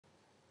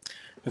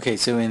Okay,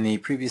 so in the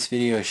previous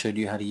video I showed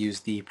you how to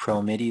use the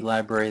RWMidi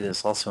library.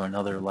 There's also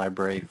another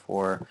library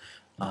for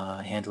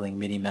handling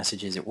MIDI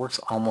messages. It works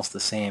almost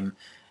the same,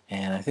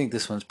 and I think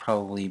this one's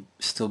probably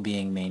still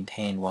being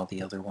maintained while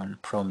the other one,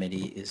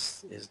 RWMidi,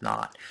 is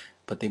not,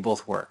 but they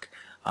both work.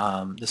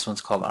 This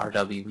one's called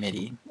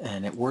RWMidi,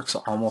 and it works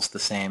almost the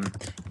same.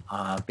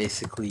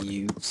 Basically,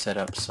 you set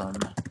up some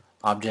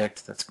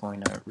object that's going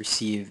to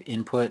receive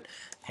input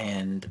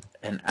and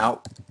an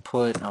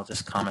output. I'll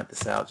just comment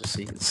this out just so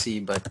you can see,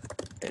 but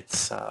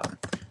it's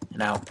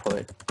an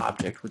output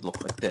object would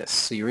look like this.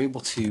 So you're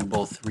able to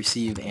both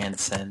receive and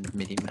send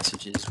MIDI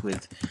messages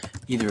with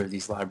either of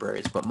these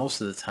libraries, but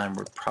most of the time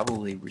we're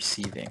probably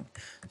receiving.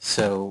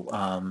 So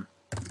I'm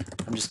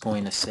just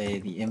going to say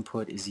the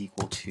input is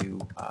equal to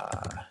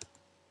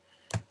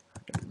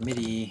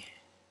MIDI,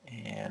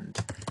 and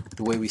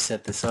the way we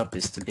set this up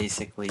is to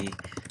basically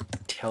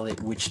tell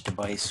it which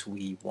device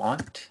we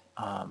want.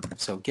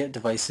 So get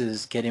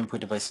devices, get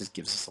input devices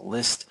gives us a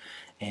list,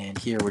 and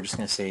here we're just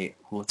going to say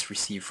let's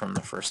receive from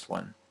the first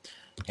one.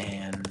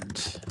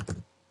 And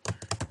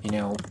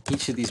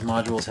each of these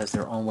modules has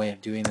their own way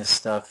of doing this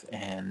stuff,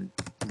 and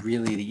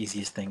really the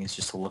easiest thing is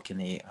just to look in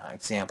the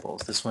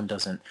examples.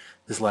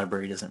 This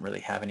library doesn't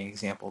really have any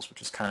examples,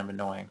 which is kind of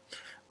annoying.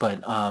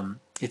 But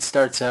it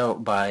starts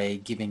out by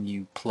giving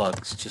you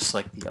plugs, just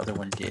like the other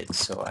one did.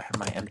 So I have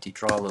my empty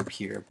draw loop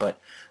here, but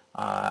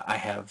I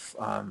have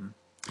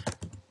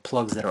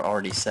plugs that are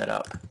already set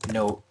up.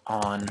 Note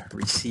on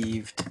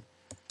received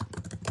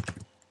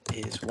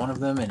is one of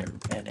them,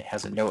 and it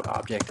has a note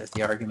object as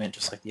the argument,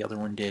 just like the other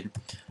one did.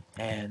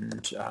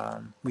 And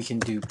we can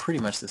do pretty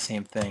much the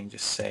same thing,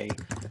 just say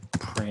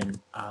print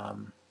a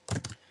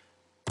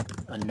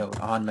note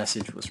on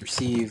message was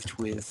received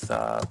with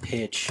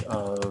pitch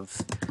of,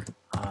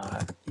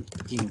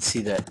 you can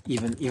see that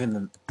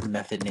even the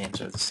method names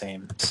are the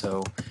same,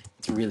 so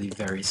it's really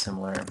very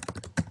similar.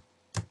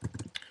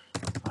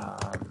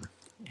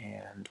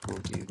 And we'll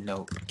do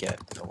note get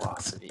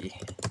velocity.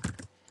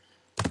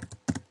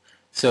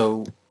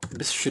 So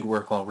this should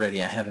work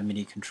already. I have a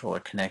MIDI controller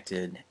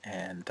connected,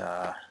 and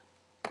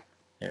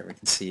there we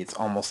can see it's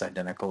almost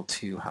identical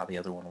to how the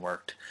other one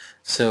worked.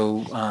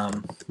 So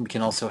we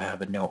can also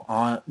have a note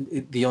on.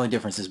 The only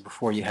difference is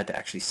before you had to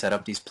actually set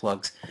up these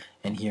plugs,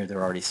 and here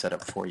they're already set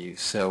up for you.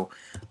 So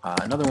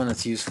another one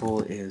that's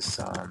useful is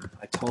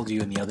I told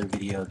you in the other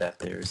video that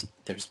there's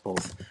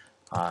both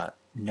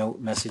note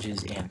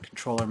messages and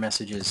controller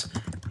messages,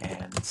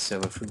 and so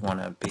if we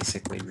want to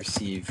basically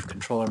receive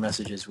controller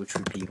messages, which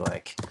would be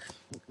like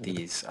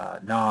these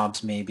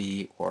knobs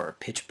maybe, or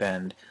pitch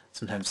bend,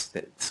 sometimes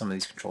some of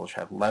these controllers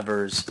have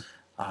levers,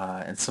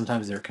 and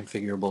sometimes they're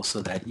configurable so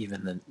that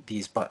even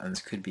these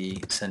buttons could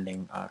be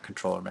sending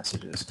controller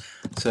messages.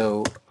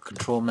 So a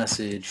control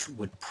message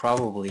would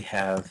probably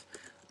have,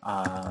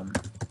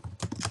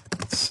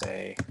 let's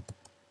say,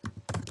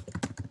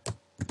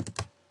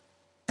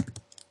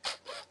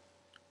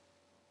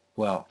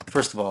 well,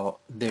 first of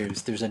all,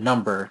 there's a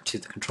number to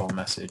the control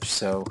message.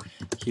 So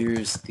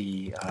here's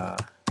the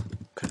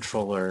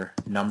controller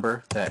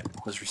number that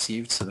was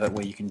received, so that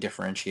way you can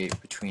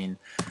differentiate between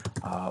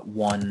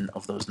one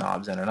of those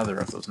knobs and another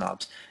of those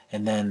knobs.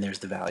 And then there's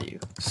the value.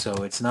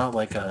 So it's not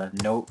like a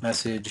note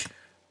message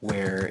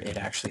where it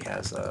actually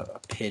has a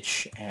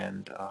pitch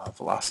and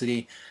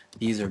velocity.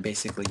 These are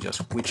basically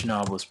just which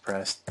knob was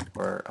pressed,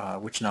 or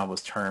which knob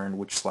was turned,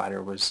 which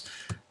slider was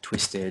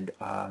twisted,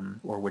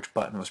 or which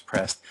button was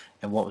pressed,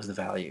 and what was the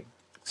value.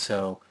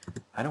 So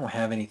I don't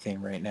have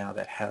anything right now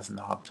that has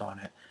knobs on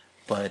it,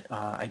 but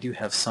I do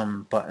have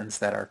some buttons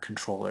that are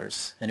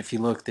controllers. And if you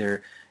look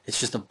there, it's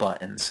just a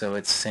button. So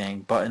it's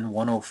saying button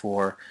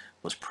 104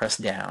 was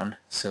pressed down,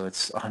 so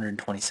it's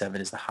 127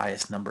 is the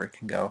highest number it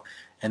can go,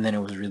 and then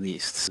it was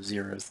released. So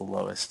 0 is the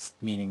lowest,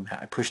 meaning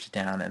that I pushed it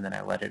down and then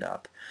I let it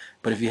up.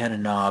 But if you had a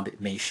knob,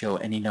 it may show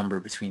any number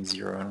between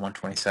 0 and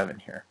 127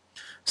 here.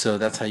 So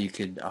that's how you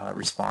could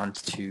respond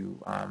to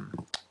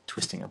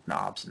twisting of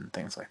knobs and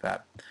things like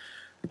that.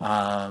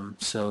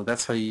 So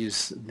that's how you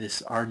use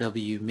this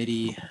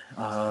RWMidi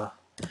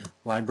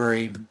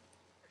library.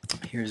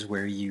 Here's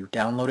where you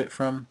download it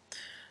from,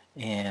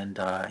 and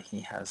he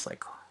has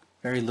like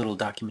very little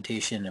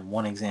documentation and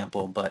one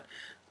example, but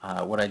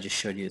what I just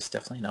showed you is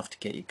definitely enough to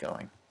get you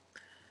going.